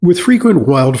With frequent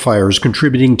wildfires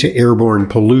contributing to airborne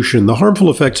pollution, the harmful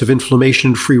effects of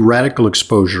inflammation and free radical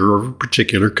exposure are of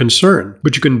particular concern.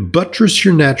 But you can buttress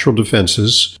your natural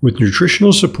defenses with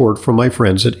nutritional support from my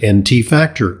friends at NT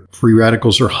Factor. Free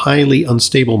radicals are highly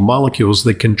unstable molecules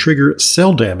that can trigger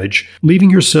cell damage, leaving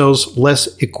your cells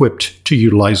less equipped to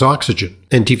utilize oxygen.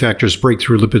 NT Factor's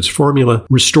breakthrough lipids formula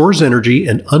restores energy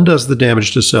and undoes the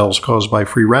damage to cells caused by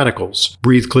free radicals.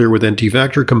 Breathe Clear with NT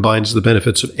Factor combines the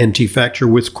benefits of NT Factor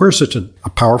with quercetin, a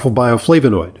powerful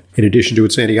bioflavonoid. In addition to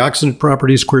its antioxidant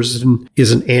properties, quercetin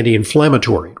is an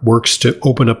anti-inflammatory. It works to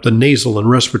open up the nasal and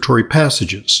respiratory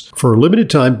passages. For a limited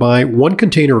time, buy 1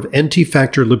 container of NT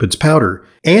Factor lipids powder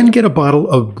and get a bottle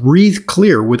of Breathe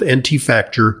Clear with NT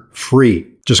Factor free.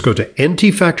 Just go to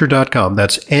ntfactor.com,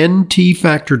 that's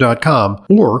ntfactor.com,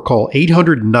 or call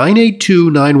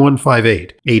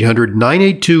 800-982-9158,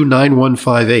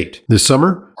 800-982-9158. This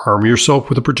summer, arm yourself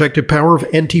with the protective power of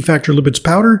NT Factor lipids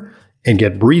powder and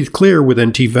get Breathe Clear with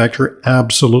NT Factor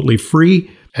absolutely free,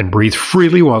 and breathe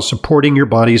freely while supporting your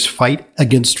body's fight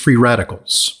against free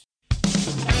radicals.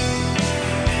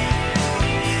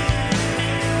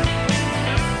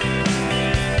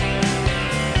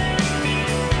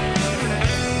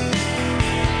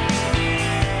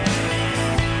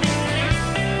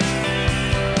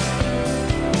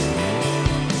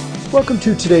 Welcome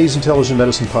to today's Intelligent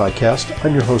Medicine Podcast.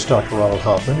 I'm your host, Dr. Ronald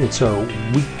Hoffman. It's our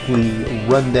weekly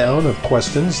rundown of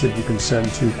questions that you can send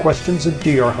to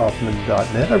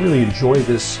questions@drhoffman.net. I really enjoy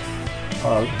this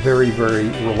very, very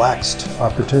relaxed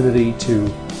opportunity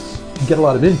to get a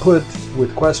lot of input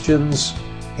with questions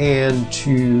and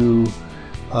to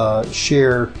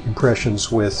share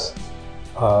impressions with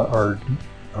our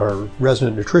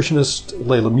resident nutritionist,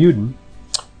 Leyla Muden,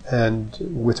 and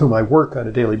with whom I work on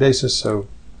a daily basis. So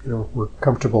we're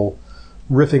comfortable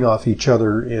riffing off each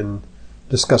other in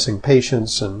discussing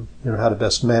patients and, how to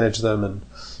best manage them. And,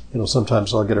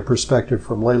 sometimes I'll get a perspective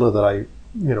from Leyla that I,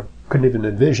 couldn't even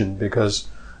envision because,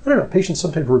 patients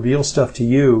sometimes reveal stuff to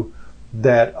you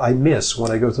that I miss when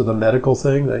I go through the medical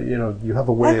thing that, you have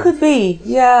a way that could be.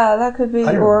 Yeah, that could be.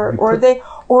 Or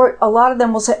a lot of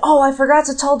them will say, oh, I forgot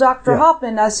to tell Dr.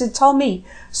 Hoffman. I said, tell me.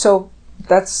 So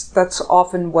that's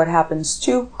often what happens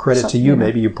too. Credit to you.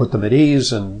 Maybe you put them at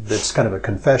ease, and it's kind of a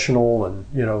confessional, and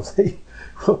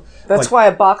that's why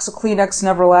a box of Kleenex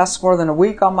never lasts more than a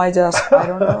week on my desk. I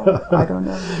don't know.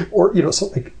 Or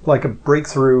something like a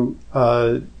breakthrough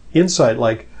insight,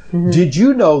 like, did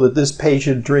you know that this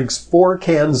patient drinks 4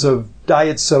 cans of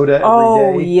diet soda every day?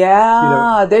 Oh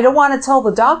yeah, they don't want to tell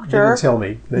the doctor. They didn't tell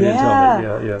me. They didn't tell me.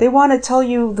 Yeah. They want to tell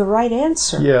you the right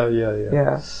answer. Yeah.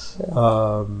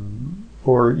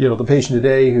 Or, the patient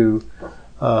today who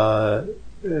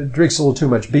drinks a little too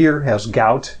much beer, has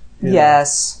gout.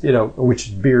 Yes. Which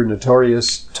is beer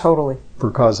notorious. Totally.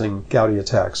 For causing gouty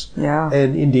attacks. Yeah.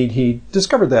 And indeed, he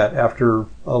discovered that after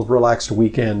a relaxed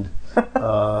weekend.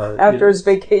 After his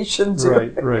vacation,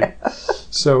 too. Right.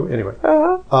 So, anyway.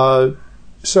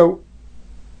 So,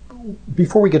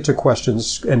 before we get to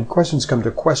questions, and questions come to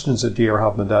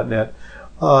questions@drhoffman.net,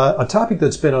 a topic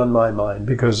that's been on my mind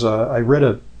because I read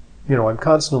I'm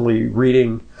constantly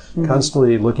reading,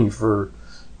 constantly looking for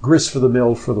grist for the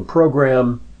mill for the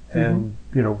program, and,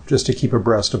 just to keep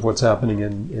abreast of what's happening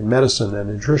in medicine and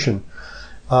nutrition.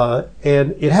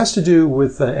 And it has to do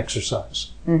with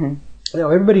exercise.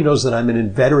 Everybody knows that I'm an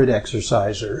inveterate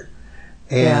exerciser,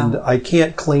 and I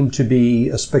can't claim to be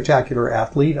a spectacular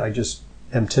athlete. I just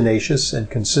am tenacious and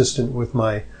consistent with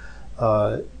my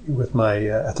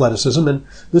athleticism. And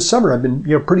this summer I've been,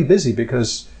 pretty busy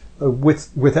because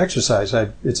with exercise,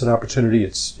 it's an opportunity.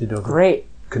 It's great.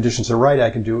 Conditions are right. I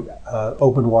can do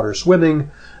open water swimming.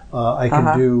 I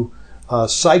can do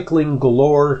cycling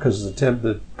galore because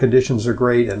the conditions are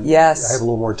great, and I have a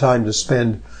little more time to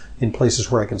spend in places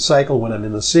where I can cycle. When I'm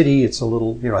in the city, it's a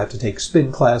little, I have to take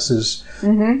spin classes.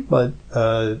 But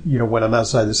when I'm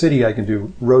outside the city, I can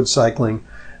do road cycling,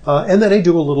 and then I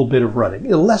do a little bit of running.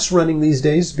 Less running these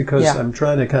days because I'm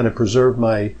trying to kind of preserve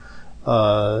my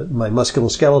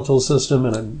musculoskeletal system,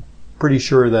 and I'm pretty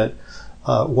sure that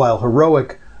while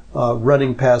heroic,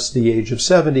 running past the age of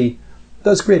 70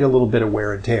 does create a little bit of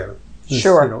wear and tear.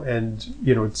 Sure. I'd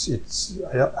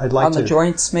like on the to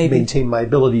joints, maybe maintain my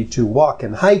ability to walk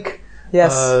and hike.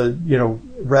 Yes.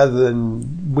 Rather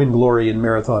than win glory in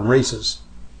marathon races.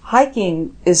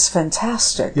 Hiking is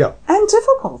fantastic. Yeah. And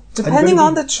difficult, depending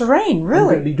on the terrain, really. I'm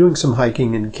going to be doing some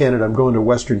hiking in Canada. I'm going to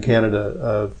Western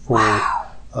Canada for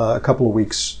a couple of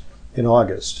weeks in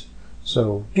August.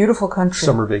 So beautiful country.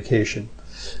 Summer vacation.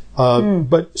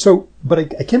 But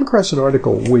I came across an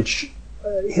article which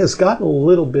has gotten a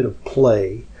little bit of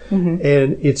play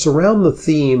And it's around the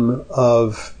theme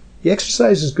of the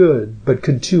exercise is good, but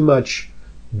could too much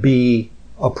be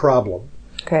a problem?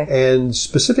 Okay. And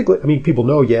specifically, I mean, people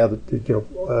know,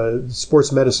 that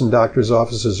sports medicine doctors'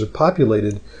 offices are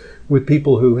populated with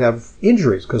people who have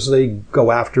injuries because they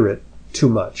go after it too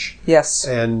much. Yes.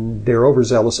 And they're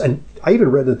overzealous. And I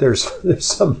even read that there's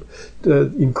some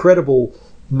incredible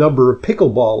number of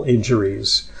pickleball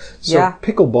injuries. So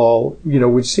pickleball,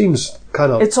 which seems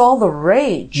kind of... It's all the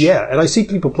rage. Yeah, and I see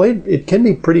people play. It can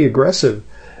be pretty aggressive.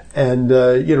 And,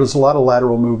 there's a lot of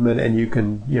lateral movement, and you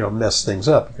can, mess things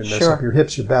up. You can mess up your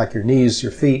hips, your back, your knees,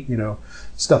 your feet,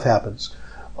 stuff happens.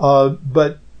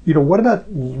 But, what about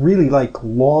really like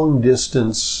long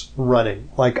distance running?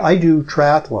 Like I do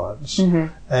triathlons.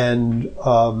 And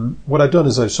what I've done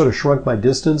is I've sort of shrunk my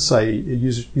distance. I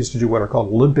used to do what are called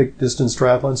Olympic distance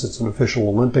triathlons. It's an official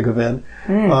Olympic event.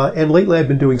 And lately I've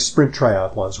been doing sprint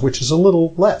triathlons, which is a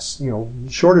little less,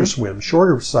 shorter swim,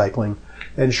 shorter cycling,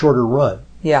 and shorter run.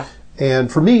 Yeah.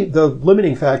 And for me, the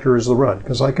limiting factor is the run,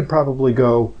 because I could probably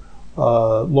go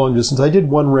long distance. I did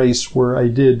one race where I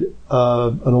did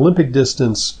an Olympic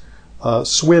distance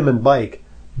swim and bike,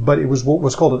 but it was what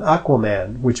was called an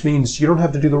Aquaman, which means you don't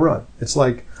have to do the run. It's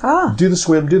like, do the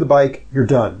swim, do the bike, you're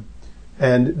done.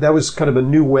 And that was kind of a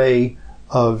new way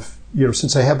of,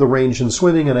 since I have the range in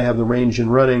swimming and I have the range in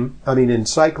in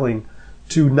cycling,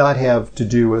 to not have to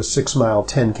do a 6-mile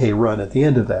 10K run at the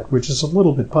end of that, which is a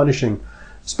little bit punishing,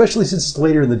 especially since it's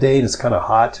later in the day and it's kind of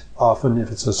hot often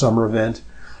if it's a summer event.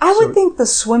 I would think the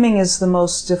swimming is the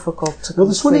most difficult to complete. Well,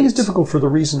 the swimming is difficult for the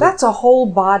reason that's a whole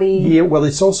body. Yeah, well,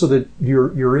 it's also that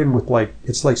you're in with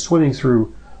it's like swimming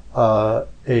through a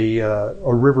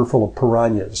river full of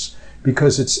piranhas,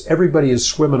 because everybody is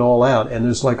swimming all out, and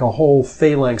there's like a whole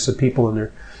phalanx of people,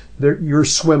 and you're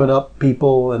swimming up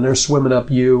people, and they're swimming up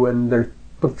you, and they're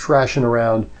trashing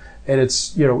around. And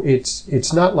it's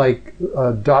not like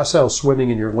docile swimming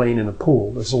in your lane in a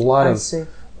pool. There's a lot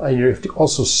you have to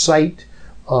also sight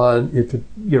on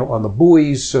on the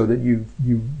buoys so that you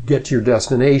get to your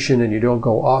destination and you don't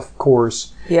go off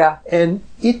course. Yeah. And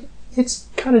it's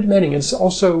kind of demanding. It's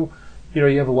also, you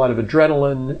have a lot of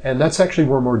adrenaline, and that's actually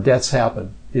where more deaths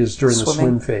happen, is during the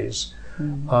swim phase.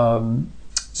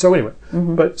 So anyway,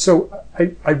 so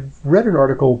I read an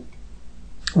article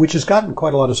which has gotten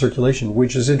quite a lot of circulation,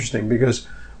 which is interesting, because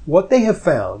what they have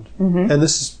found, and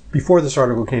this is before this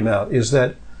article came out, is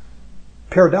that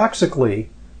paradoxically,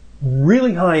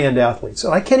 really high-end athletes,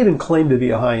 and I can't even claim to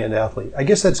be a high-end athlete. I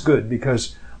guess that's good,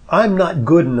 because I'm not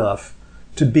good enough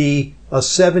to be a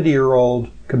 70-year-old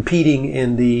competing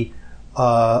in the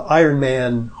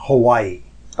Ironman Hawaii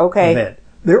event.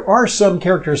 There are some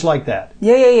characters like that.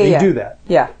 They do that.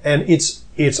 Yeah. And it's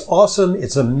awesome.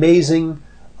 It's amazing.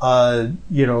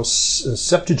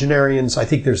 Septuagenarians, I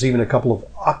think there's even a couple of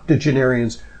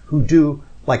octogenarians who do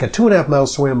like a 2.5-mile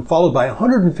swim followed by a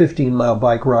 115-mile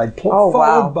bike ride,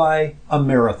 followed by a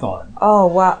marathon. Oh,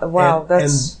 wow.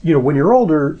 And when you're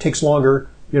older, it takes longer.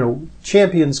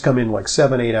 Champions come in like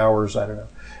 7-8 hours, I don't know.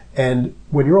 And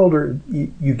when you're older,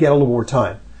 you get a little more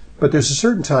time. But there's a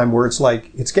certain time where it's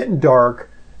like, it's getting dark,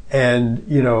 and,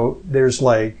 there's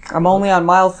like... I'm only on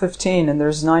mile 15, and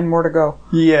there's 9 more to go.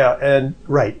 Yeah, and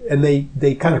right. And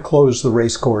they kind of close the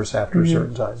race course after a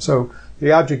certain time. So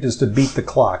the object is to beat the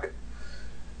clock.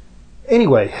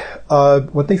 Anyway,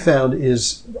 what they found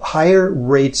is higher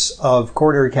rates of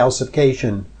coronary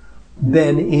calcification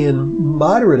than in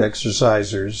moderate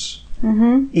exercisers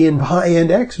in high-end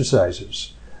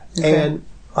exercisers. Okay. And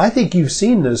I think you've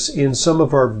seen this in some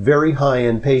of our very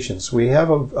high-end patients. We have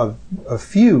a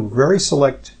few very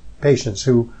select patients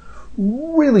who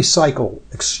really cycle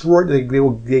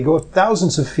extraordinarily. They go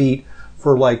thousands of feet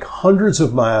for like hundreds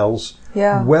of miles,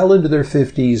 well into their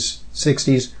 50s,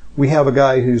 60s. We have a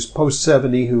guy who's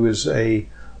post-70 who is a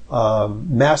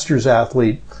master's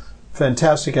athlete,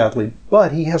 fantastic athlete,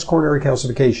 but he has coronary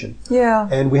calcification. Yeah.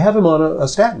 And we have him on a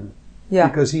statin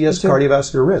because he has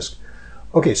cardiovascular risk.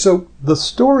 Okay, so the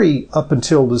story up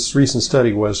until this recent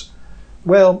study was,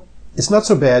 well, it's not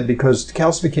so bad because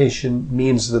calcification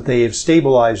means that they have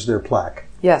stabilized their plaque.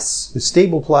 Yes. It's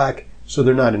stable plaque, so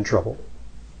they're not in trouble.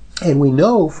 And we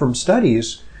know from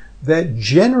studies that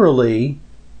generally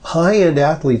high-end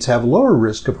athletes have lower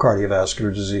risk of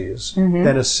cardiovascular disease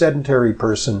than a sedentary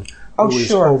person who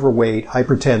is overweight,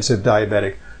 hypertensive,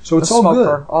 diabetic. So it's all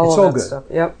good. It's all good. Stuff.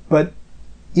 Yep. But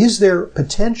is there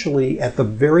potentially at the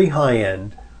very high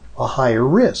end a higher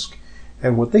risk?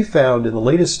 And what they found in the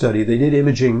latest study, they did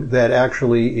imaging that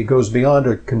actually it goes beyond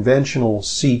a conventional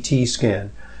CT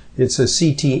scan. It's a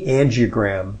CT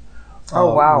angiogram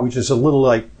Oh, wow. Which is a little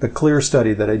like the CLEAR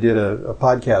study that I did a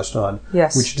podcast on,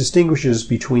 yes. which distinguishes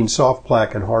between soft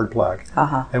plaque and hard plaque.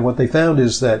 Uh-huh. And what they found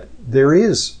is that there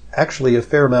is actually a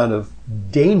fair amount of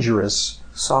dangerous,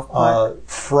 soft plaque,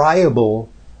 friable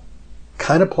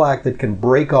kind of plaque that can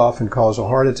break off and cause a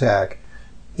heart attack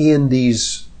in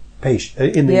these patients,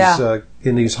 in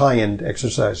these high-end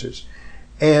exercisers.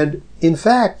 And in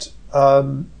fact,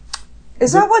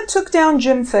 is that what took down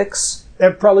Jim Fixx?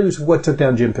 That probably was what took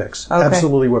down Jim Fixx. Okay.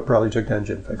 Absolutely what probably took down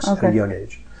Jim Fixx at a young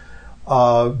age.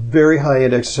 Very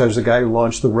high-end exerciser, the guy who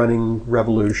launched the running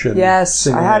revolution. Yes,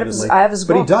 I have his book.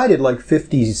 But he died at like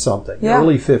 50-something,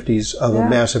 early 50s of a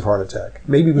massive heart attack.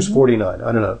 Maybe he was 49,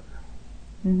 I don't know.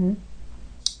 Mm-hmm.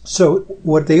 So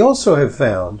what they also have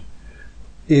found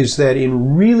is that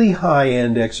in really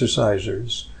high-end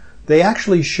exercisers, they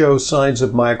actually show signs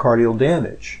of myocardial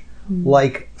damage,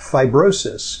 like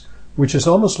fibrosis, which is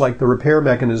almost like the repair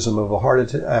mechanism of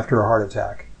after a heart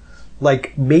attack.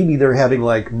 Like maybe they're having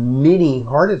like mini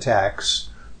heart attacks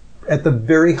at the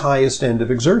very highest end of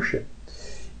exertion.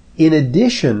 In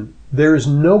addition, there is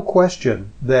no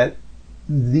question that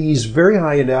these very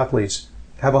high-end athletes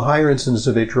have a higher incidence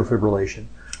of atrial fibrillation.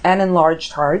 And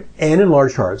enlarged heart. And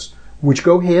enlarged hearts, which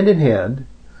go hand in hand,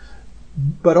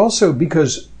 but also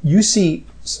because you see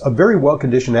a very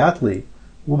well-conditioned athlete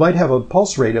who might have a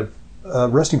pulse rate of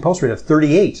resting pulse rate of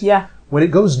 38. Yeah. When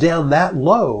it goes down that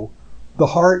low, the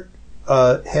heart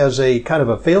has a kind of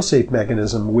a fail-safe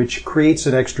mechanism which creates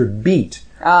an extra beat,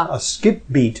 a skip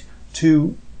beat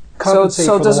to compensate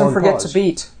for the long pause. So it doesn't forget to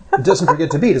beat. It doesn't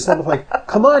forget to beat. It's not like,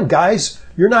 come on, guys,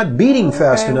 you're not beating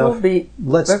fast enough. We'll beat.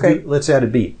 Let's add a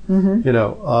beat. Mm-hmm. You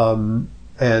know,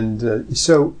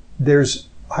 so there's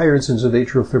higher incidence of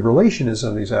atrial fibrillation in some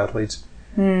of these athletes.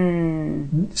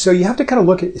 So you have to kind of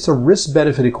look at, it's a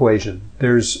risk-benefit equation.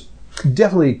 There's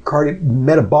definitely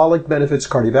metabolic benefits,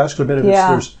 cardiovascular benefits.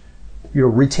 Yeah. There's,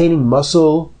 retaining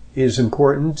muscle is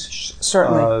important.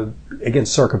 Certainly.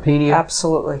 Against sarcopenia.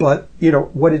 Absolutely. But,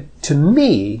 to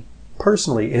me,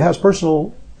 personally, it has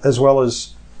personal as well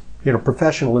as,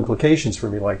 professional implications for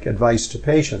me, like advice to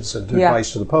patients and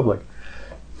advice to the public.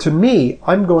 To me,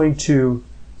 I'm going to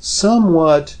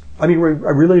I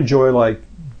really enjoy, like,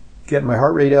 getting my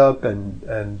heart rate up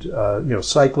and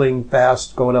cycling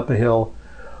fast, going up a hill.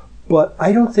 But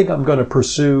I don't think I'm going to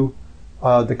pursue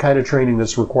the kind of training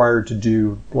that's required to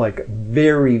do like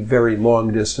very, very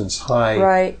long distance high.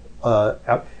 Right.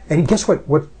 And guess what?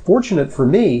 What's fortunate for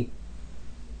me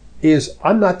is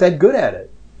I'm not that good at it.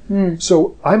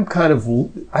 So I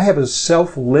have a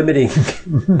self-limiting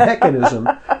mechanism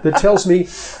that tells me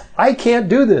I can't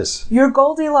do this. You're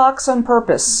Goldilocks on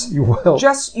purpose. You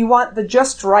want the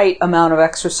just right amount of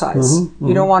exercise. Mm-hmm.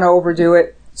 You don't want to overdo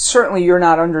it. Certainly you're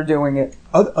not underdoing it.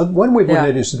 One way to look at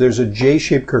it is there's a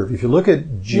J-shaped curve. If you look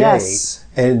at J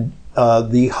and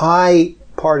the high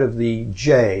part of the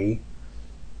J,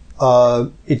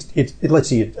 let's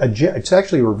see, it's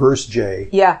actually a reverse J.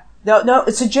 Yeah. No,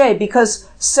 it's a J because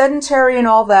sedentary and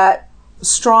all that,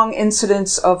 strong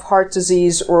incidence of heart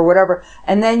disease or whatever,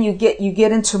 and then you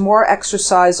get into more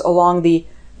exercise along the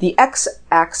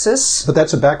x-axis. But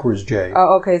that's a backwards J.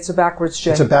 Oh, okay, it's a backwards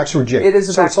J. It's a backwards J. It is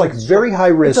a backwards J. So it's like very high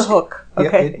risk. It's a hook.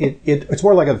 Okay. It's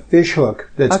more like a fish hook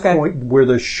that's where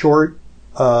the short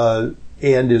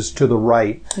end is to the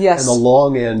right. Yes. And the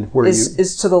long end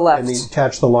is to the left. And the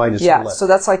attach the line is to the left. Yeah, so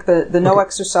that's like the no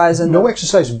exercise. And no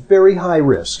exercise, very high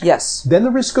risk. Yes. Then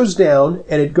the risk goes down,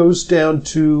 and it goes down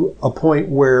to a point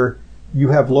where you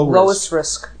have lowest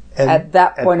risk at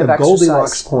that point of exercise. At the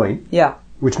Goldilocks point. Yeah.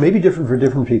 Which may be different for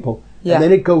different people. Yeah. And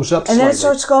then it goes up slightly. And then it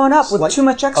starts going up with too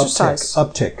much exercise.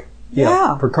 Uptick.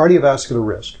 Yeah. For cardiovascular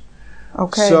risk.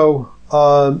 Okay. So,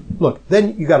 look,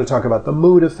 then you got to talk about the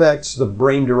mood effects, the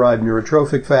brain-derived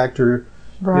neurotrophic factor.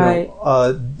 Right.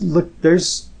 Look,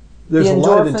 there's a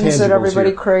lot of intangibles that everybody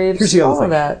here. craves. Here's the other all thing. Of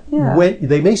that. Yeah.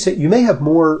 They may say you may have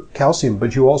more calcium,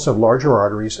 but you also have larger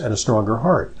arteries and a stronger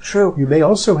heart. True. You may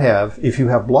also have, if you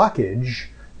have blockage,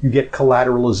 you get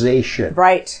collateralization.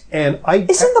 Right. And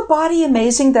isn't the body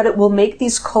amazing that it will make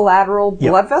these collateral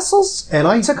blood vessels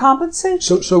to compensate?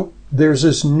 So there's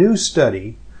this new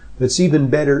study that's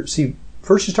even better. See,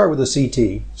 first you start with a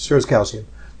CT, stores calcium.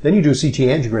 Then you do a CT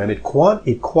angiogram.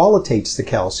 It qualitates the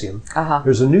calcium. Uh-huh.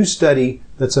 There's a new study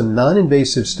that's a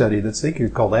non-invasive study that's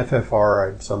called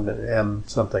FFR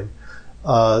something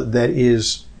that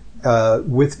is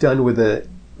done with a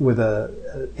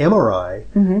MRI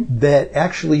that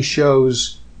actually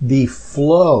shows the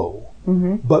flow,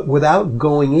 but without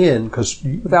going in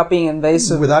without being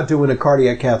invasive, without doing a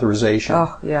cardiac catheterization.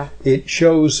 Oh yeah, it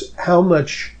shows how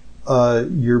much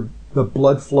your the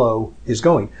blood flow is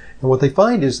going. And what they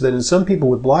find is that in some people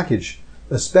with blockage,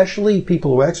 especially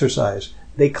people who exercise,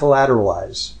 they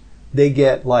collateralize. They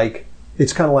get like,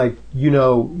 it's kind of like, you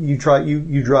drive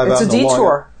out. It's a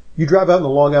detour. You drive out in the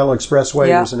Long Island Expressway,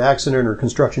 Yeah. There's an accident or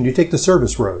construction, you take the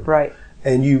service road. Right.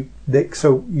 And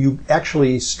so you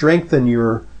actually strengthen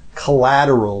your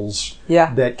collaterals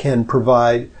that can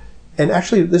provide. And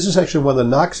actually, this is actually one of the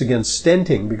knocks against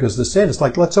stenting, because the stent is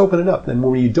like, let's open it up. And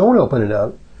when you don't open it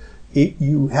up,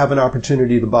 you have an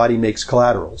opportunity, the body makes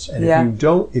collaterals. And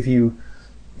if you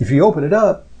open it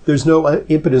up, there's no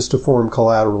impetus to form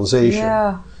collateralization.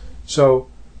 Yeah. So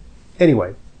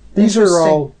anyway, these are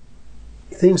all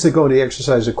things that go into the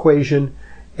exercise equation.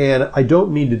 And I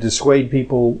don't mean to dissuade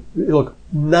people. Look,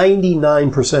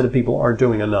 99% of people aren't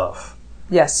doing enough.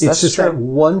 Yes, it's just true. that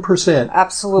 1%.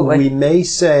 Absolutely. We may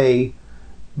say,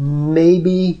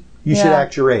 maybe you should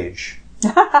act your age.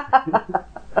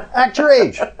 Act your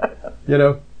age. Do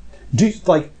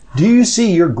you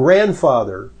see your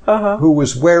grandfather who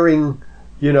was wearing,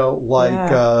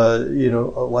 like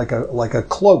a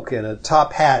cloak and a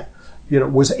top hat?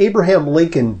 Was Abraham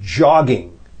Lincoln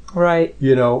jogging? Right.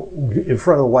 In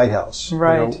front of the White House.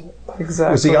 Right.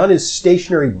 Exactly. Was he on his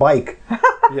stationary bike?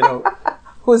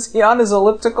 Was he on his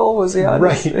elliptical? Was he on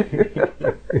right.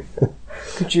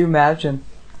 Could you imagine?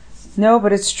 No,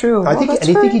 but it's true. I think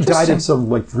he died at some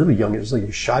really young age. Like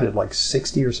he shot at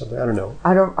 60 or something. I don't know.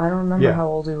 I don't remember how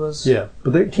old he was. Yeah,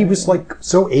 but he was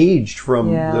so aged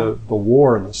from the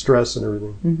war and the stress and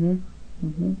everything. Mm-hmm.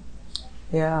 Mm-hmm.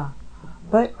 Yeah,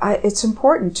 but it's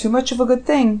important. Too much of a good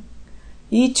thing.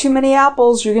 You eat too many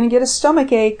apples, you're going to get a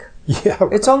stomach ache. Yeah,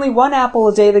 right. It's only one apple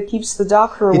a day that keeps the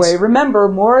doctor away. Remember,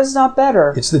 more is not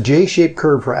better. It's the J-shaped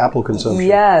curve for apple consumption.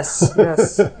 Yes,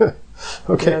 yes.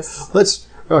 Okay, yes.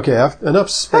 Enough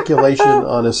speculation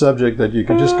on a subject that you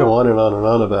could just go on and on and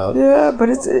on about. Yeah, but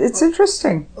it's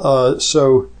interesting.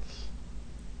 So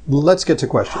let's get to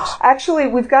questions. Actually,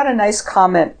 we've got a nice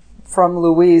comment from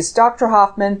Louise. Dr.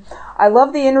 Hoffman, I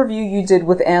love the interview you did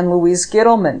with Anne Louise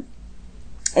Gittleman.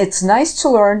 It's nice to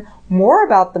learn more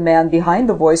about the man behind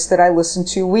the voice that I listen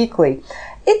to weekly.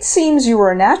 It seems you were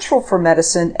a natural for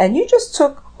medicine, and you just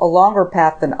took a longer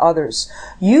path than others.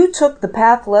 You took the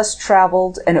path less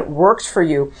traveled, and it worked for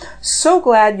you. So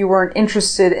glad you weren't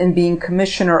interested in being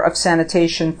commissioner of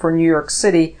sanitation for New York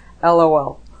City.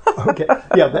 LOL. Okay.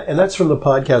 Yeah, and that's from the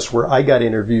podcast where I got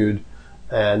interviewed.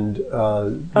 And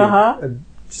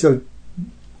so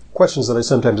questions that I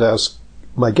sometimes ask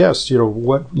my guests,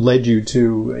 what led you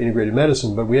to integrated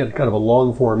medicine? But we had kind of a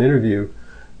long-form interview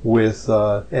with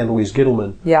Anne Louise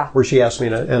Gittleman, where she asked me,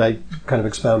 and I kind of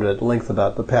expounded at length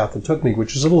about the path that took me,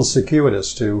 which is a little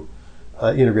circuitous to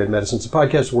integrated medicine. It's a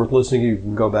podcast worth listening to. You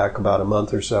can go back about a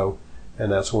month or so, and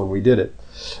that's when we did it.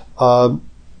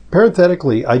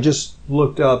 Parenthetically, I just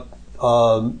looked up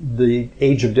the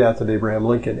age of death of Abraham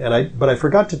Lincoln, but I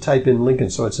forgot to type in Lincoln,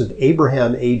 so it said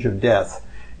Abraham age of death,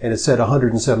 and it said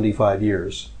 175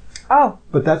 years. Oh.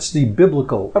 But that's the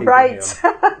biblical Abraham. Right.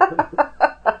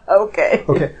 Okay.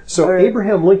 Okay, so right.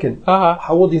 Abraham Lincoln, how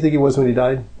old do you think he was when he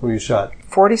died, when he was shot?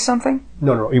 40-something?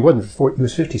 No, he wasn't 40, he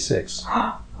was 56.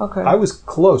 Okay. I was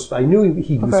close. I knew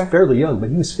he was fairly young, but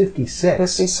he was 56.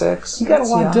 56. He got a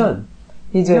lot done.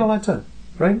 He did. He got a lot done,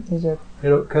 right? He did.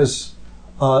 Because,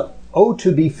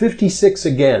 to be 56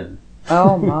 again.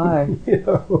 Oh, my.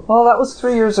 Well, that was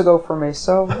 3 years ago for me,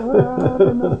 so I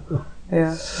don't know.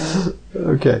 Yeah.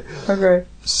 Okay. Okay.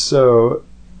 So,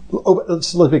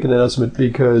 let's make an announcement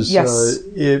because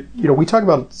we talk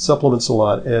about supplements a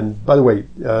lot. And by the way,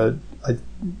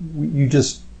 you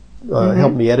just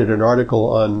helped me edit an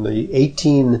article on the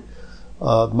 18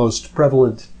 most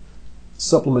prevalent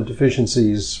supplement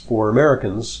deficiencies for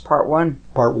Americans. Part 1.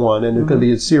 And it's going to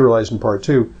be serialized in Part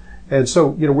 2. And so,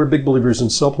 we're big believers in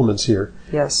supplements here.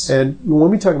 Yes. And when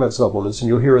we talk about supplements, and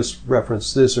you'll hear us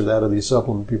reference this or that of these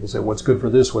supplements, people say, what's good for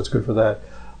this, what's good for that?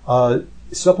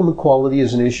 Supplement quality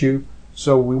is an issue.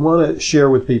 So we want to share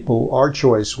with people our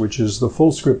choice, which is the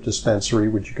Full Script Dispensary,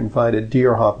 which you can find at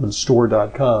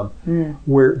drhoffmanstore.com,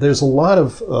 where there's a lot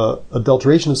of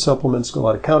adulteration of supplements, a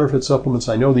lot of counterfeit supplements.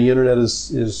 I know the internet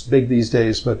is big these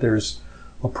days, but there's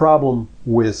a problem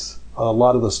with a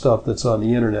lot of the stuff that's on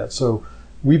the internet. So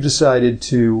we've decided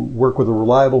to work with a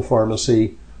reliable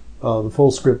pharmacy, the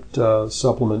Full Script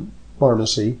Supplement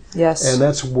Pharmacy. Yes. And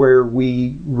that's where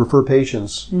we refer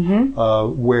patients,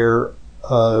 where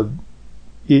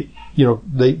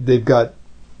they've got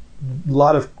a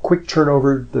lot of quick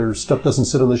turnover. Their stuff doesn't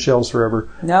sit on the shelves forever.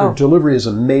 No. Their delivery is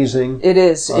amazing. It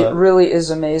is. It really is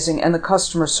amazing. And the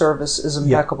customer service is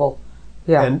impeccable.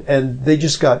 Yeah. And they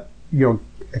just got, I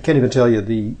can't even tell you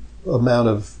the amount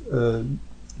of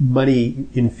money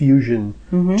infusion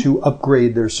to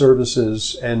upgrade their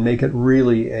services and make it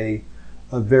really a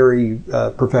very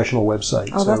professional website.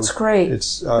 Oh, so that's great.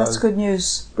 That's good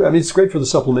news. I mean, it's great for the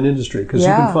supplement industry because you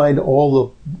can find all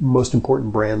the most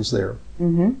important brands there.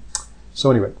 So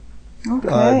anyway,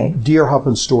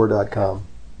 drhoffmanstore.com.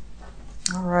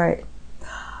 All right.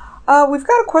 We've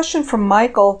got a question from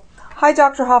Michael. Hi,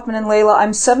 Dr. Hoffman and Leyla.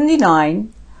 I'm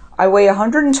 79. I weigh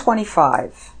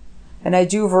 125. And I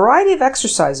do a variety of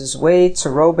exercises, weights,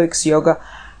 aerobics, yoga.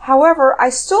 However,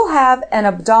 I still have an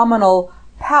abdominal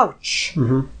pouch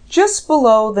just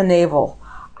below the navel.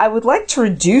 I would like to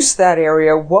reduce that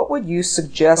area. What would you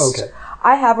suggest? Okay.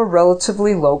 I have a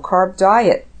relatively low-carb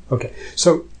diet. Okay.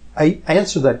 So I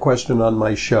answered that question on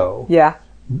my show. Yeah.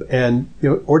 And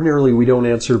ordinarily we don't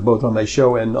answer both on my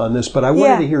show and on this, but I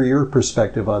wanted to hear your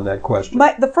perspective on that question.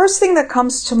 The first thing that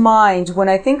comes to mind when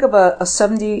I think of a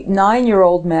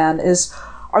 79-year-old man is,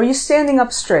 are you standing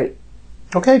up straight?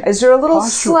 Okay. Is there a little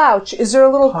slouch? Is there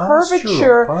a little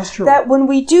curvature that when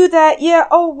we do that,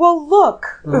 look.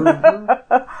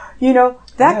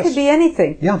 That could be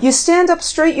anything. Yeah. You stand up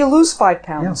straight, you lose 5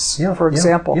 pounds, for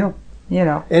example. Yeah.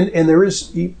 And there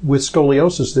is, with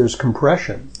scoliosis, there's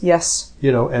compression. Yes.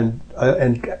 And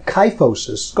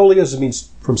kyphosis. Scoliosis means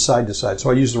from side to side, so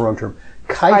I used the wrong term.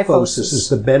 Kyphosis is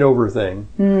the bent over thing,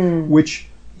 which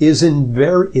is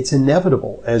it's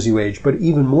inevitable as you age, but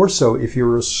even more so if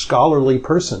you're a scholarly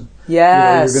person.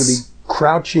 Yes. You're going to be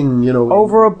crouching,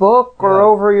 over a book or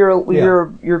over your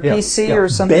PC or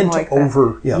something bent like that.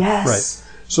 over. Yeah. Yes. Right.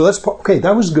 So that's okay.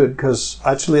 That was good because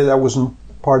actually that wasn't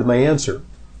part of my answer.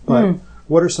 But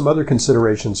what are some other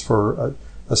considerations for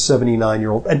a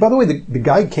 79-year-old? And by the way, the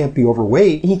guy can't be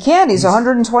overweight. He can't. He's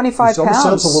 125 pounds. He almost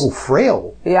sounds a little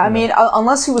frail. Yeah, I mean,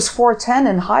 unless he was 4'10"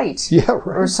 in height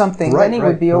or something, then he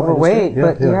would be overweight.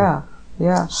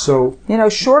 Yeah. So,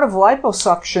 short of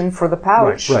liposuction for the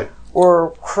pouch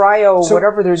or cryo,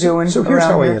 whatever they're doing. So here's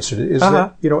how I answered it. Is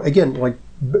that, again, like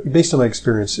based on my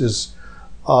experience, is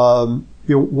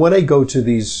when I go to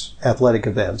these athletic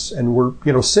events and we're,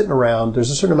 sitting around, there's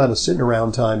a certain amount of sitting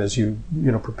around time as you,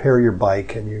 prepare your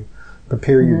bike and you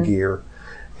prepare your gear.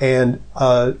 And,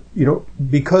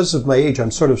 because of my age,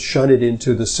 I'm sort of shunted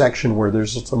into the section where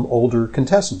there's some older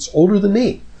contestants, older than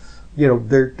me.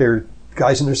 They're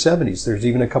guys in their 70s. There's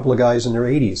even a couple of guys in their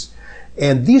 80s.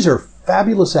 And these are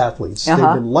fabulous athletes. They've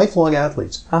been lifelong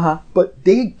athletes. But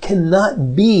they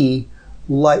cannot be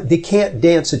they can't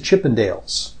dance at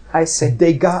Chippendales. I see.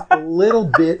 They got a little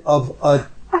bit of a...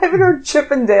 I haven't heard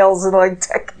Chippendales in like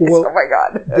decades. Oh my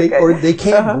God. Okay. They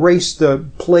can't grace the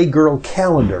Playgirl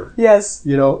calendar. Yes.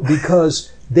 Because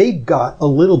they've got a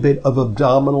little bit of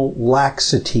abdominal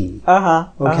laxity.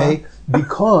 Okay?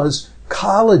 Because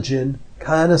collagen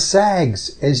kind of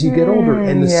sags as you get older.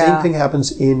 And the same thing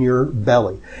happens in your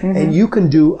belly. And you can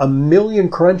do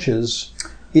 1,000,000 crunches.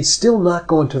 It's still not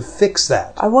going to fix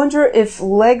that. I wonder if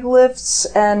leg lifts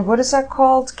and what is that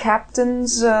called?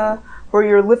 Captains, where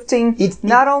you're lifting.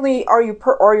 Not only are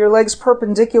your legs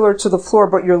perpendicular to the floor,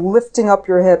 but you're lifting up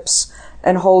your hips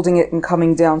and holding it and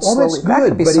coming down slowly. That's good, that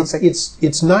could be but something.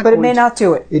 it's not. But it may not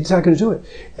do it. It's not going to do it.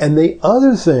 And the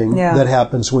other thing that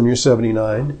happens when you're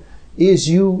 79 is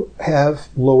you have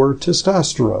lower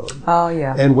testosterone. Oh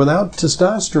yeah. And without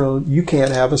testosterone, you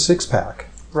can't have a 6-pack.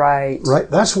 Right.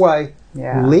 Right. That's why.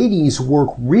 Yeah. Ladies work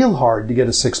real hard to get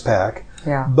a 6-pack.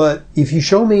 Yeah. But if you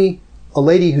show me a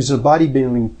lady who's in a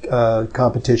bodybuilding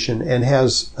competition and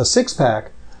has a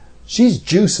 6-pack, she's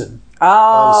juicing.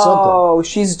 Oh,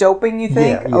 she's doping, you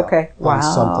think? Yeah. Okay. Wow. On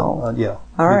something.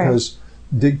 All right. Because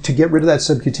to get rid of that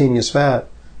subcutaneous fat,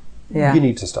 you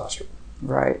need testosterone.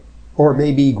 Right. Or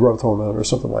maybe growth hormone or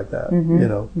something like that.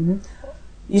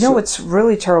 What's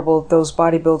really terrible at those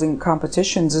bodybuilding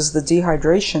competitions is the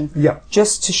dehydration. Yeah.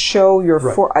 Just to show your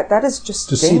that is just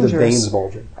to dangerous. see the veins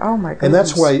bulging. Oh my goodness. And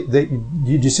that's why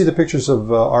you see the pictures of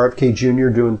RFK Jr.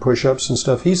 doing push-ups and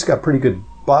stuff. He's got pretty good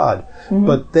bod,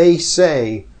 but they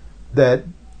say that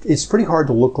it's pretty hard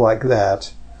to look like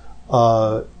that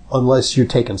unless you're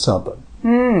taking something.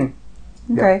 Okay.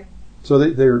 Yeah. So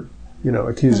they're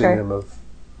accusing him of.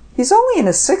 He's only in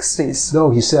his 60s.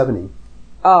 No, he's 70.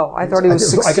 Oh, I thought he was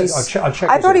 60. I'll check.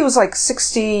 I thought he was like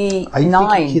 69.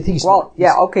 I think he's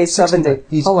 70.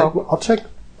 Hello. I'll check.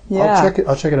 Yeah.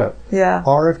 I'll check it out. Yeah.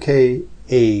 RFK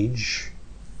age.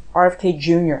 RFK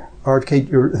Jr. RFK.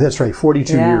 That's right.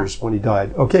 42 years when he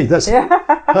died. Okay, that's.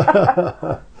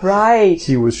 Right.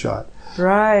 He was shot.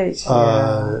 Right.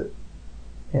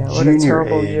 What a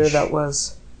terrible year that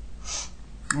was.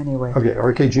 Anyway. Okay,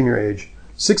 RFK Jr. age.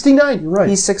 69, you're right.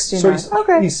 He's 69.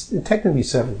 So he's technically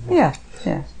 70. Yeah.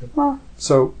 Well.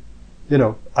 So,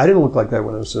 I didn't look like that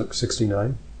when I was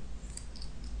 69.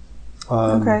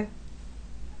 Okay.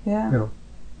 Yeah. You know.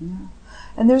 Yeah.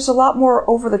 And there's a lot more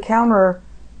over-the-counter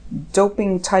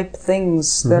doping type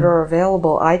things that are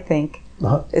available, I think.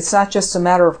 Uh-huh. It's not just a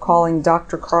matter of calling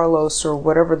Dr. Carlos or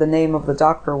whatever the name of the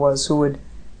doctor was who would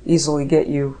easily get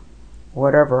you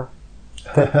whatever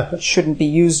that shouldn't be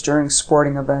used during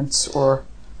sporting events or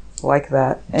like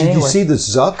that. Anyway. Did you see the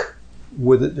Zuck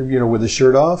with it, with his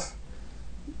shirt off?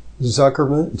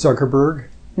 Zuckerberg?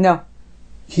 No.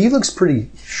 He looks pretty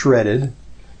shredded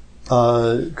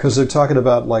because they're talking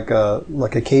about like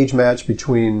a cage match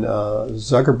between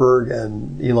Zuckerberg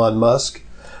and Elon Musk.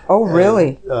 Oh,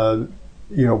 really? And,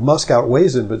 Musk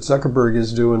outweighs him, but Zuckerberg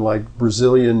is doing like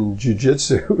Brazilian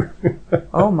jiu-jitsu.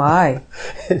 Oh, my.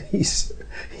 And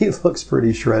he looks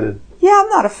pretty shredded. Yeah, I'm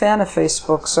not a fan of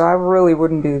Facebook, so I really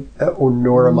wouldn't be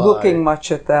nor am looking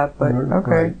much at that, but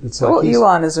okay. Right. It's like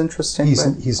Elon is interesting.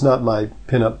 He's not my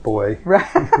pinup boy. Right.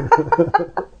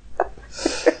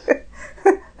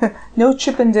 No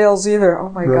Chippendales either. Oh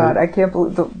my God, I can't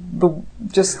believe the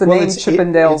name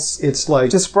Chippendales. It's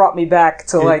like just brought me back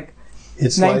to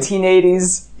it's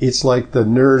 1980s. It's like the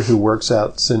nerd who works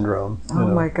out syndrome. Oh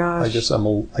my gosh! I guess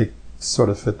I sort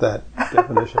of fit that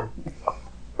definition.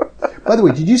 By the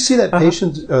way, did you see that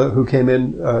patient who came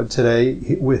in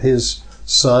today with his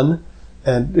son?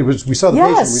 And we saw the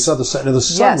patient, we saw the son, and the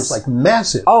son was like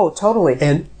massive. Oh, totally.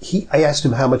 And I asked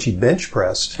him how much he bench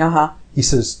pressed. Uh-huh. He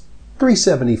says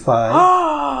 375.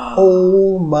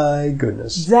 Oh my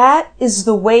goodness. That is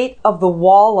the weight of the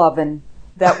wall oven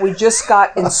that we just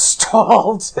got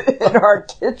installed in our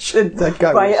kitchen by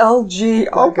LG.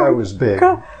 That guy was big.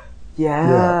 God.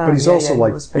 Yeah. But he's also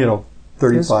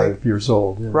 35 years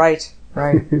old. Right.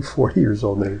 40 years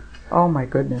old maybe. Oh my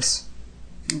goodness.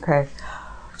 Okay.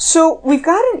 So we've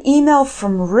got an email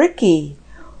from Ricky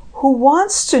who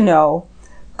wants to know,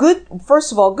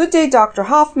 first of all, good day, Dr.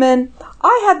 Hoffman.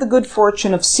 I had the good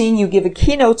fortune of seeing you give a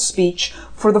keynote speech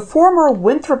for the former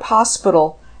Winthrop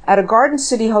Hospital at a Garden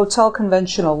City Hotel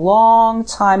convention a long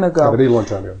time ago. Gotta be a long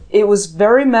time ago. It was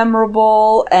very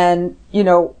memorable and,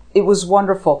 it was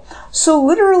wonderful. So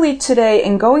literally today,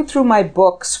 in going through my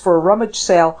books for a rummage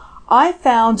sale, I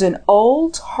found an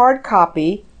old hard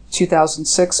copy,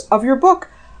 2006, of your book,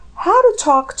 How to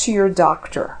Talk to Your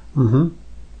Doctor. Mm-hmm.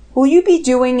 Will you be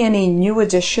doing any new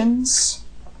editions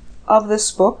of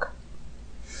this book?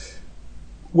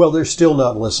 Well, they're still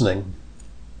not listening.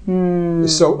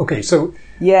 So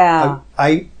yeah,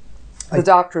 the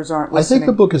doctors aren't listening. I think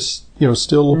the book is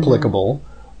still applicable.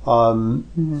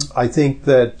 I think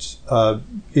that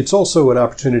it's also an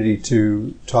opportunity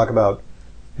to talk about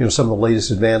some of the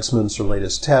latest advancements or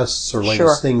latest tests or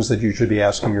latest things that you should be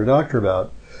asking your doctor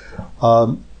about.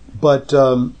 But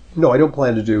no, I don't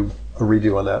plan to do a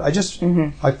redo on that.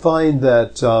 I find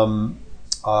that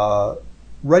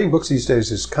writing books these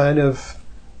days is kind of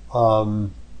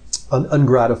an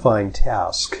ungratifying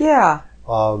task. Yeah.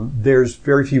 There's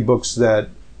very few books that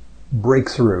break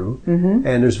through, and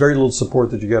there's very little support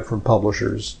that you get from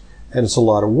publishers, and it's a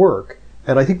lot of work.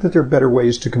 And I think that there are better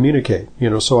ways to communicate.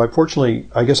 So I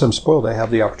guess I'm spoiled. I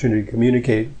have the opportunity to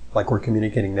communicate like we're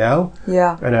communicating now.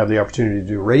 Yeah. And I have the opportunity to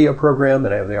do a radio program,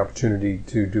 and I have the opportunity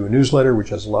to do a newsletter, which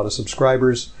has a lot of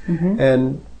subscribers,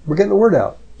 and we're getting the word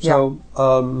out. So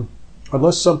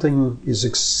unless something is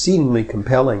exceedingly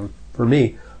compelling for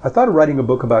me, I thought of writing a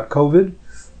book about COVID,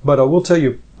 but I will tell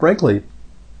you, frankly,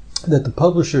 that the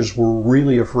publishers were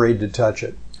really afraid to touch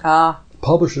it.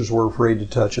 Publishers were afraid to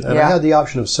touch it. And I had the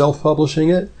option of self-publishing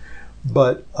it,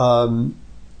 but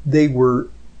they were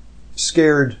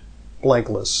scared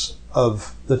blankless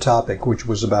of the topic, which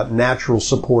was about natural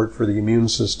support for the immune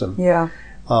system. Yeah.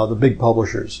 The big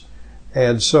publishers.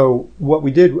 And so what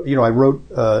we did, I wrote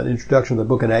an introduction to the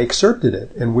book, and I excerpted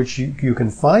it, in which you can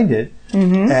find it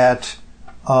at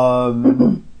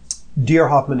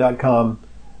drhoffman.com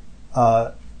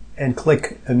and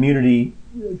click immunity.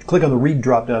 Click on the read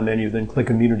drop-down menu, then click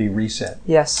Immunity Reset.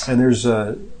 Yes. And there's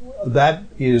that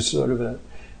is sort of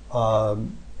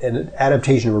an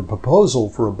adaptation or a proposal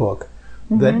for a book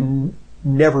that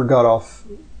never got off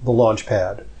the launch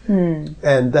pad.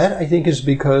 And that, I think, is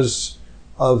because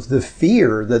of the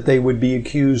fear that they would be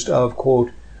accused of,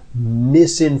 quote,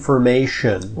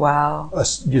 misinformation. Wow.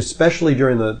 Especially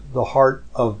during the heart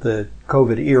of the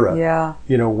COVID era. Yeah.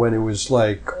 When it was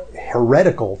like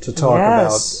heretical to talk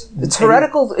about. It's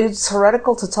heretical. It's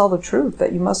heretical to tell the truth,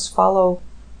 that you must follow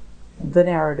the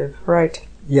narrative, right?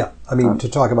 Yeah, I mean, to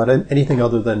talk about anything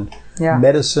other than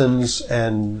medicines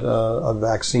and a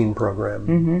vaccine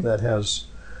program that has,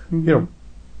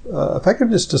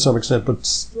 effectiveness to some extent,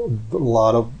 but a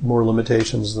lot of more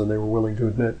limitations than they were willing to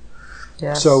admit.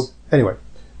 Yes. So anyway,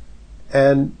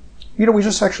 and We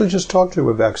just talked to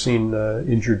a vaccine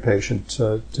injured patient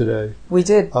today. We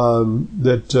did.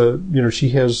 She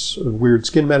has a weird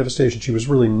skin manifestation. She was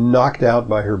really knocked out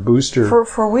by her booster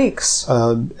for weeks.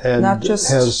 and not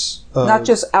just has not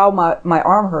just ow, my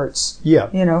arm hurts. Yeah.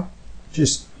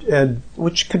 And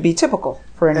which could be typical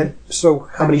for any. And so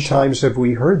how many times have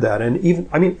we heard that? And even,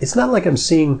 it's not like I'm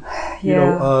seeing,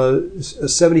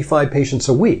 75 patients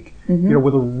a week,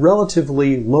 with a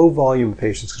relatively low volume of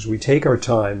patients, because we take our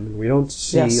time and we don't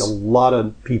see a lot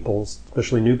of people,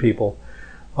 especially new people.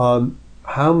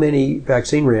 How many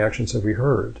vaccine reactions have we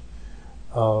heard?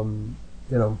 And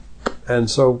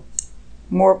so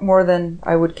more than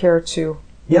I would care to.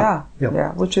 Yeah,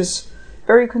 which is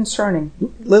very concerning.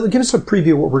 Leyla, give us a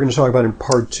preview of what we're going to talk about in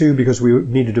part 2, because we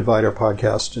need to divide our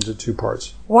podcast into 2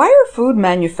 parts. Why are food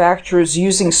manufacturers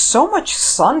using so much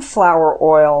sunflower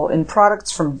oil in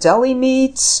products from deli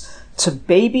meats to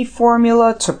baby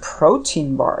formula to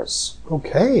protein bars?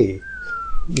 Okay.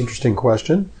 Interesting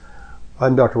question.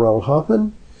 I'm Dr. Ronald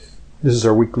Hoffman. This is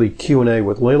our weekly Q&A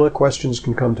with Leyla. Questions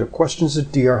can come to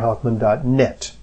questions@drhoffman.net.